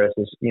visual artists,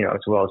 as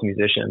well as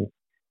musicians.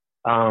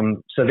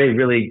 So they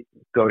really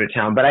go to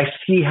town, but I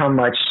see how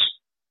much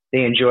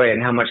they enjoy it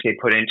and how much they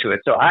put into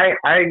it. So I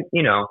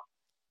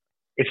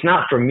it's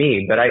not for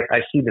me, but I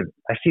see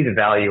the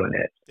value in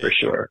it for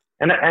sure.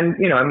 And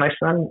my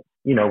son,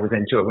 was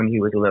into it when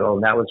he was little,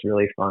 and that was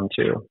really fun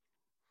too.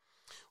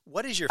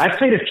 What is your? I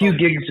played a few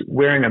gigs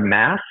wearing a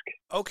mask.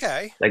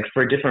 Okay. Like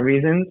for different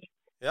reasons.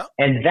 Yeah.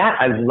 And that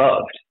I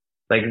loved.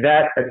 Like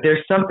that,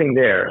 there's something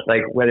there.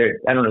 Like whether,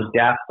 I don't know,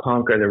 Daft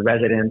Punk or The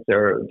Residents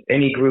or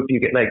any group you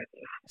get, like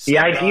the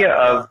idea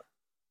of,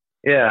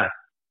 yeah.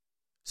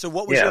 So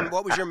what was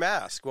your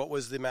mask? What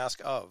was the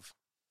mask of?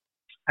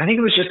 I think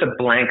it was just a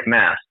blank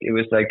mask. It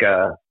was like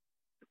it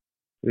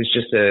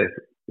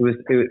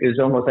was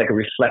almost like a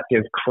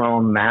reflective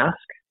chrome mask.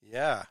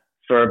 Yeah.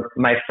 For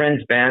my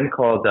friend's band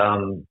called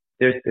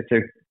they're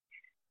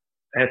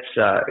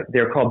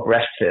called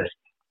Bassist,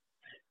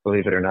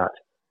 believe it or not.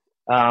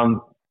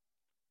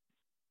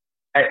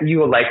 You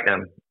will like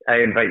them.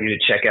 I invite you to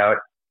check out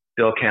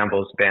Bill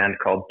Campbell's band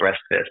called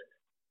Bassist.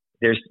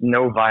 There's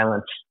no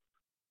violence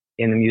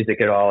in the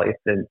music at all. If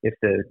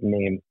the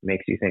name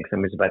makes you think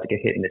somebody's about to get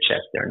hit in the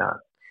chest, they're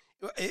not.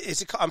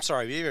 Is it? I'm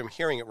sorry, maybe I'm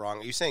hearing it wrong.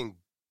 Are you saying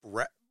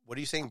what are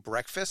you saying?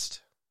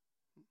 Breakfast?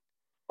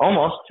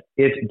 Almost.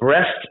 It's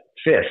Breast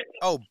Fist.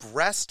 Oh,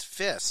 Breast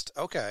Fist.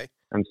 Okay.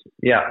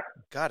 Yeah.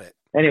 Got it.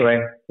 Anyway,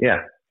 yeah.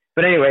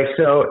 But anyway,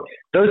 so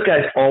those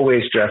guys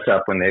always dress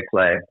up when they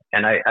play,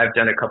 and I've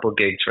done a couple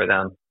gigs for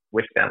them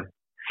with them.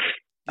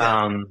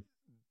 Yeah.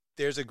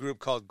 There's a group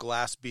called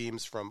Glass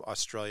Beams from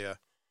Australia.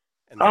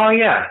 And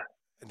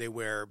they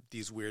wear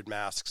these weird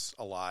masks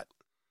a lot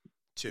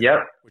too. Yep.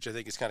 Which I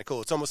think is kind of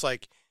cool. It's almost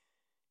like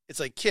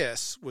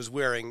Kiss were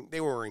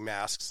wearing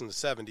masks in the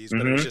 70s,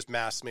 but it was just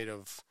masks made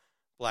of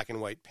black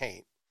and white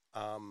paint.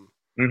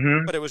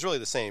 But it was really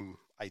the same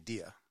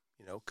idea,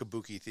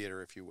 kabuki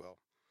theater, if you will.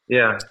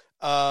 Yeah.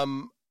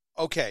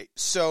 Okay.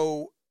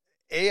 So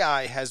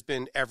AI has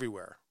been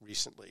everywhere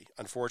recently,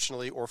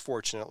 unfortunately or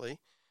fortunately.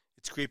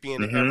 It's creeping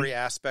into every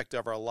aspect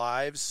of our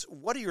lives.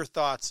 What are your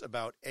thoughts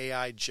about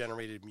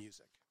AI-generated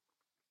music?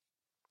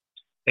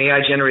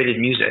 AI-generated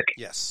music?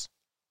 Yes.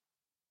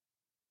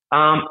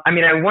 I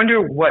mean, I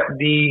wonder what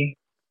the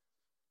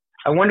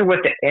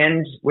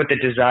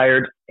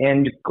desired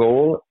end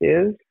goal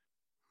is.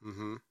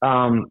 In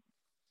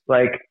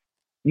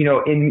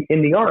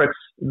the arts,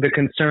 the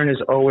concern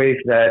is always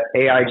that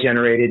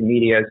AI-generated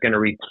media is going to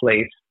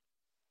replace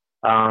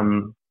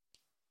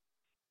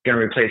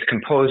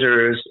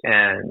composers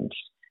and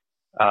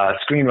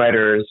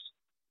screenwriters,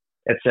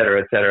 et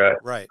cetera, et cetera.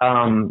 Right.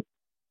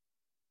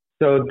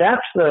 So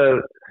that's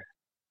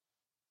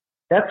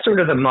sort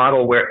of the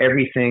model where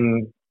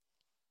everything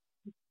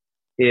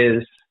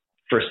is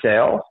for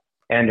sale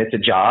and it's a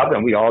job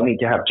and we all need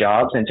to have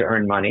jobs and to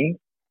earn money.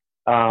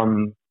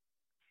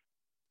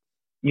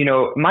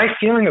 My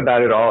feeling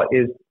about it all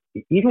is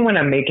even when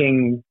I'm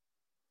making,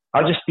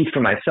 I'll just speak for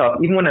myself,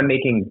 even when I'm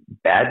making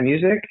bad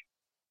music,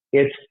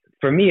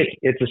 for me,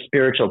 it's a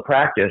spiritual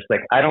practice.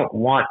 Like I don't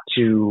want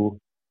to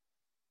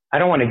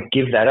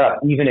give that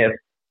up, even if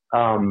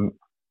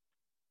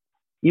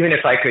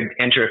I could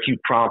enter a few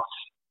prompts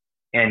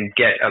and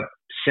get a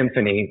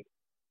symphony.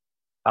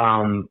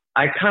 I'm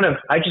sort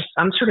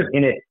of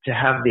in it to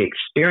have the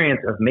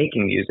experience of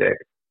making music.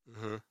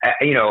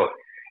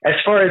 As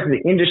far as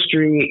the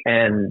industry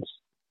and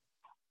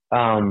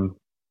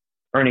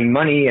earning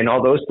money and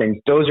all those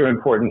things, those are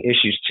important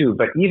issues too.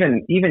 But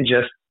even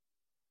just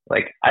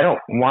like, I don't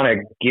want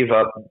to give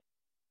up,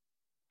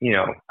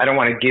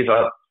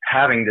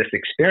 having this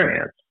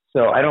experience.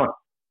 So I don't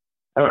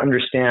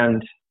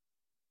understand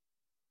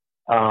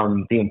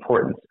the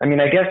importance. I mean,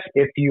 I guess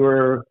if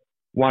you're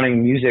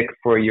wanting music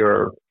for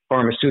your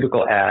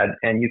pharmaceutical ad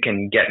and you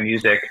can get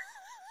music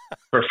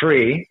for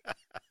free,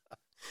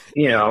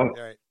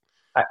 Right.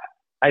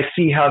 I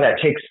see how that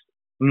takes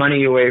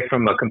money away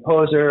from a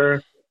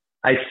composer.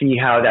 I see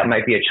how that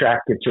might be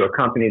attractive to a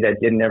company that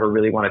didn't ever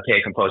really want to pay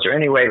a composer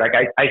anyway. Like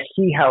I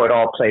see how it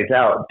all plays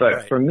out,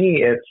 but for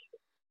me,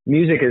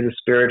 music is a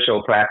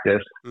spiritual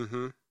practice,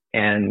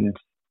 and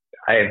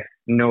I have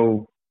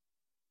no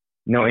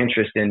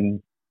interest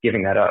in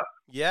giving that up.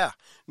 Yeah,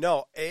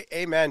 no,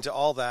 amen to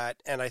all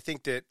that. And I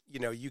think that,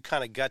 you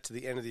kind of got to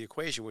the end of the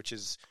equation, which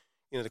is,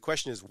 the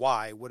question is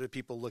why? What are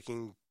people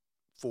looking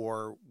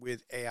for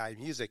with AI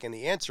music? And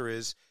the answer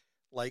is,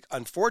 like,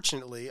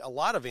 unfortunately, a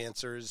lot of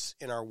answers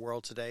in our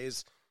world today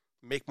is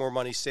make more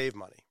money, save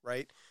money,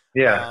 right?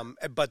 Yeah.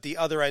 But the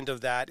other end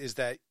of that is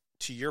that,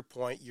 to your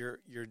point,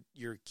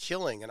 you're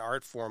killing an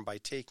art form by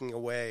taking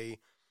away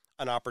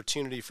an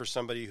opportunity for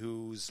somebody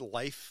whose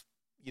life,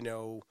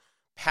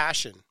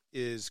 passion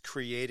is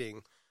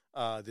creating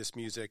this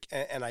music.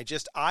 And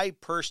I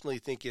personally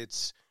think you're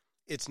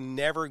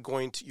never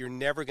going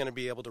to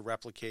be able to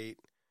replicate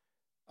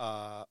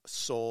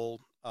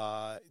soul,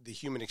 the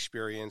human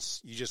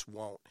experience. You just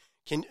won't.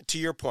 To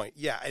your point,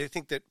 yeah, I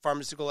think that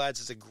pharmaceutical ads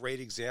is a great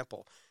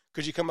example.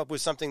 Could you come up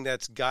with something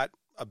that's got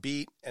a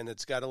beat and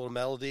that's got a little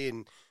melody,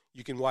 and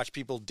you can watch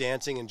people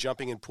dancing and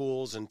jumping in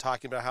pools and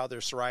talking about how their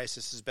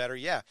psoriasis is better?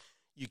 Yeah,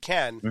 you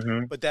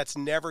can, but that's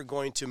never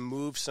going to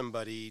move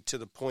somebody to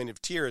the point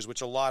of tears,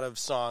 which a lot of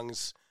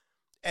songs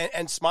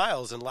and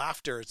smiles and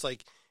laughter. It's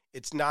like,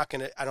 it's not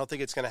going to, I don't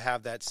think it's going to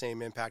have that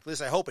same impact. At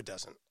least I hope it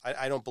doesn't.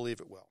 I don't believe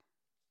it will.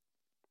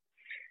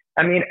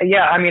 I mean,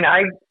 yeah, I mean,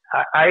 I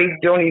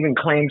don't even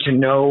claim to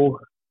know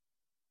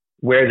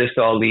where this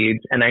all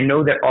leads. And I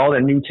know that all the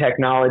new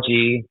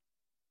technology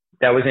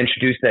that was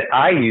introduced that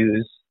I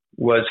use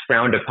was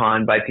frowned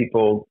upon by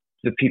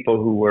the people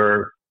who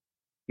were,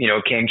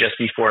 came just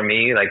before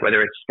me, like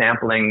whether it's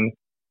sampling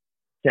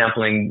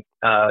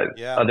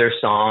other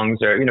songs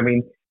or, what I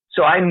mean?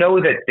 So I know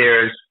that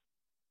there's,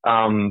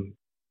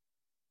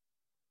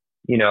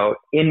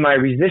 in my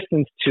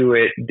resistance to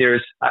it,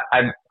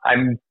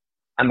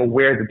 I'm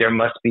aware that there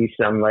must be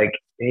some like,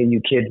 hey,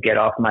 you kids, get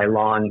off my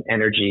lawn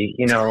energy,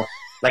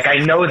 like I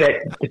know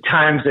that the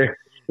times are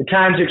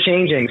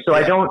changing. So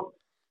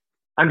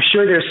I'm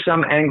sure there's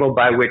some angle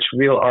by which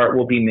real art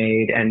will be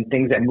made and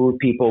things that move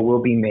people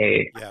will be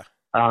made. Yeah.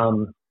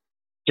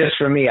 Just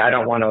for me, I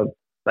don't want to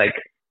like,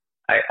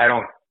 I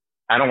don't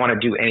want to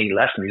do any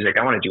less music.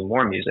 I want to do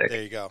more music.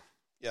 There you go.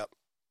 Yep.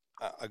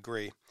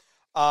 Agree.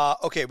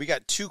 Okay, we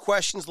got 2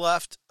 questions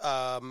left.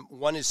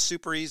 One is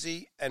super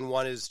easy, and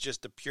one is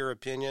just a pure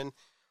opinion.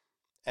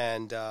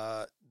 And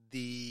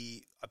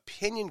the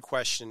opinion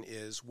question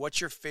is, what's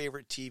your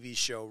favorite TV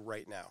show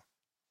right now?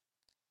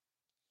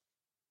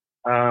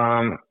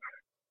 I'm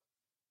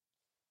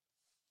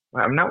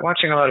not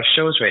watching a lot of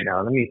shows right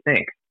now. Let me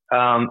think.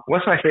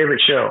 What's my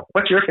favorite show?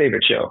 What's your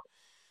favorite show?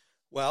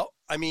 Well,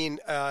 I mean,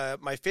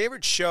 my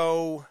favorite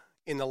show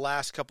in the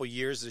last couple of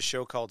years is a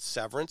show called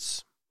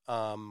Severance.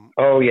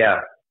 Oh yeah,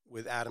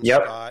 with Adam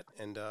Scott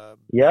and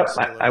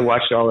I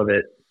watched all of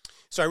it.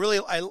 So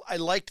I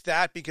liked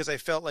that because I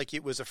felt like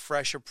it was a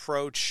fresh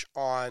approach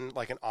on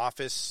like an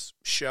office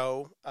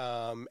show,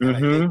 and I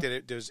think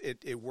that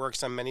it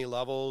works on many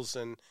levels,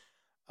 and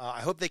I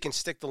hope they can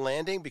stick the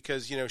landing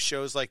because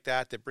shows like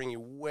that bring you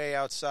way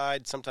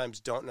outside sometimes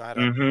don't know how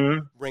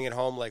to bring it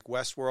home, like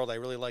Westworld. I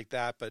really like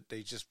that, but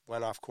they just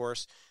went off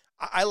course.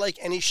 I like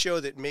any show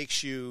that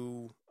makes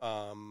you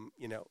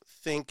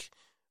think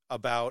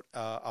about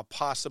a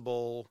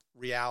possible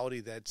reality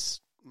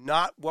that's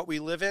not what we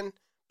live in,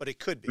 but it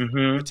could be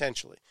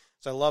potentially.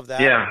 So I love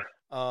that. Yeah.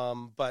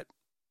 But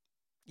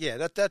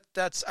yeah,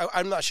 that's.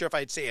 I'm not sure if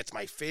I'd say it's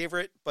my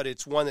favorite, but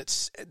it's one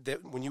that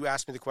when you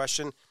asked me the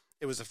question,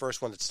 it was the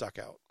first one that stuck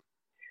out.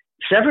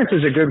 Severance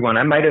is a good one.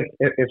 I might have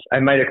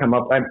come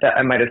up.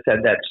 I might have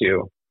said that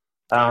too.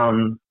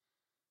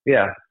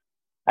 Yeah.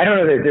 I don't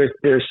know.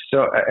 There's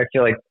so I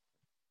feel like.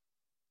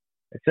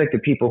 It's like the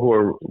people who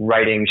are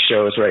writing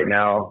shows right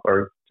now,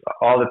 or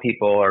all the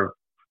people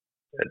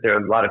there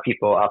are a lot of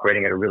people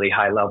operating at a really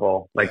high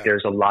level. Like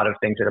there's a lot of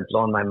things that have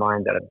blown my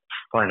mind that I'm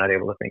probably not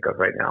able to think of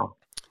right now.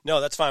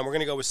 No, that's fine. We're going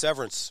to go with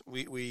Severance.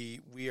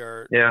 We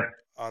are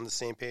on the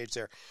same page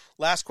there.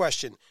 Last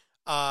question.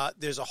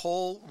 There's a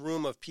whole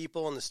room of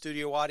people in the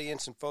studio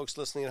audience and folks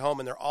listening at home,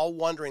 and they're all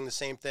wondering the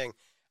same thing.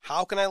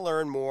 How can I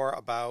learn more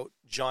about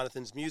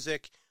Jonathan's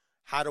music?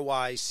 How do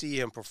I see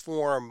him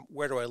perform?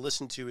 Where do I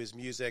listen to his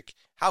music?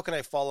 How can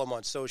I follow him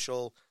on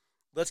social?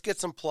 Let's get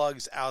some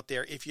plugs out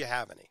there if you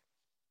have any.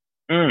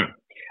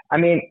 I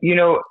mean,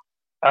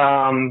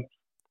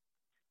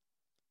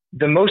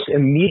 the most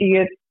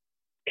immediate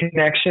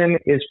connection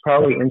is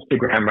probably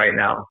Instagram right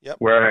now,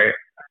 where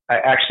I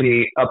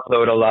actually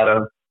upload a lot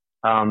of,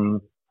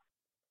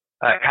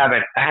 I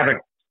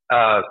haven't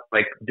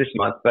like this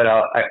month, but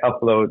I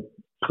upload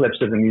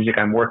clips of the music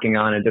I'm working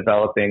on and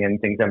developing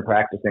and things I'm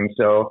practicing.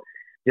 So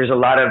there's a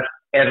lot of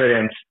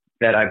evidence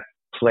that I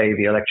play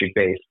the electric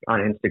bass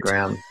on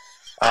Instagram.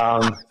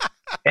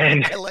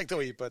 And I like the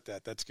way you put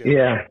that. That's good.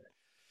 Yeah.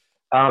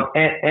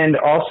 And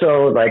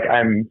also like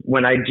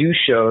when I do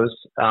shows,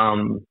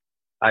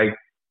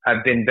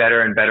 I've been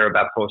better and better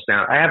about posting.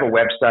 I have a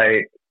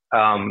website,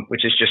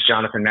 which is just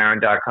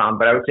jonathanmaron.com,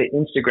 but I would say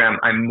Instagram,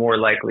 I'm more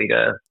likely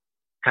to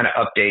kind of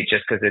update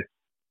just because it's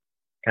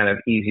kind of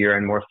easier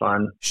and more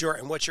fun. Sure.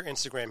 And what's your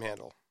Instagram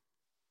handle?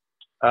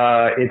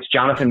 It's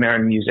Jonathan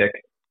Maron Music.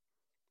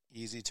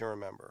 Easy to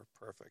remember.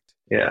 Perfect.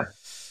 Yeah.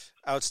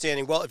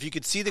 Outstanding. Well, if you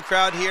could see the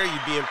crowd here,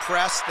 you'd be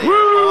impressed. They are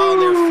all on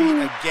their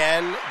feet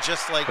again,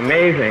 just like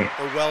amazing.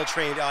 The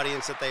well-trained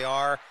audience that they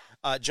are.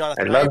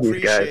 Jonathan, I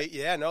appreciate. These guys.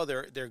 Yeah, no,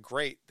 they're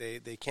great.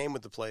 They came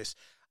with the place.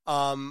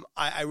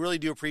 I really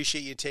do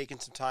appreciate you taking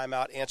some time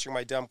out, answering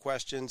my dumb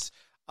questions.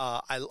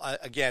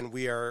 Again,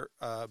 we are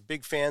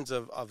big fans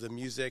of the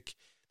music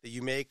that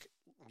you make,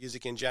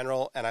 music in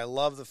general, and I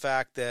love the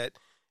fact that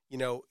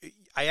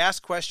I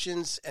ask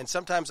questions, and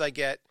sometimes I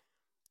get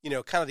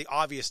kind of the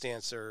obvious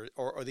answer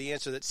or the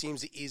answer that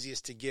seems the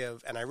easiest to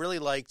give. And I really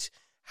liked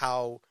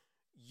how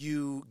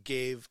you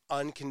gave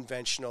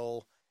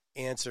unconventional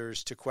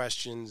answers to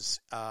questions.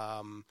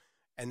 And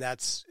And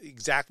that's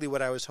exactly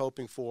what I was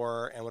hoping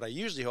for and what I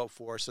usually hope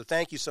for. So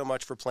thank you so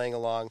much for playing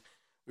along.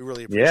 We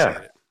really appreciate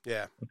it.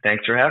 Yeah.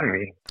 Thanks for having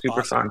me.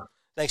 Super Awesome. fun.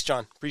 Thanks,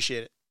 John.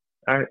 Appreciate it.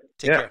 All right.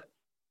 Take care.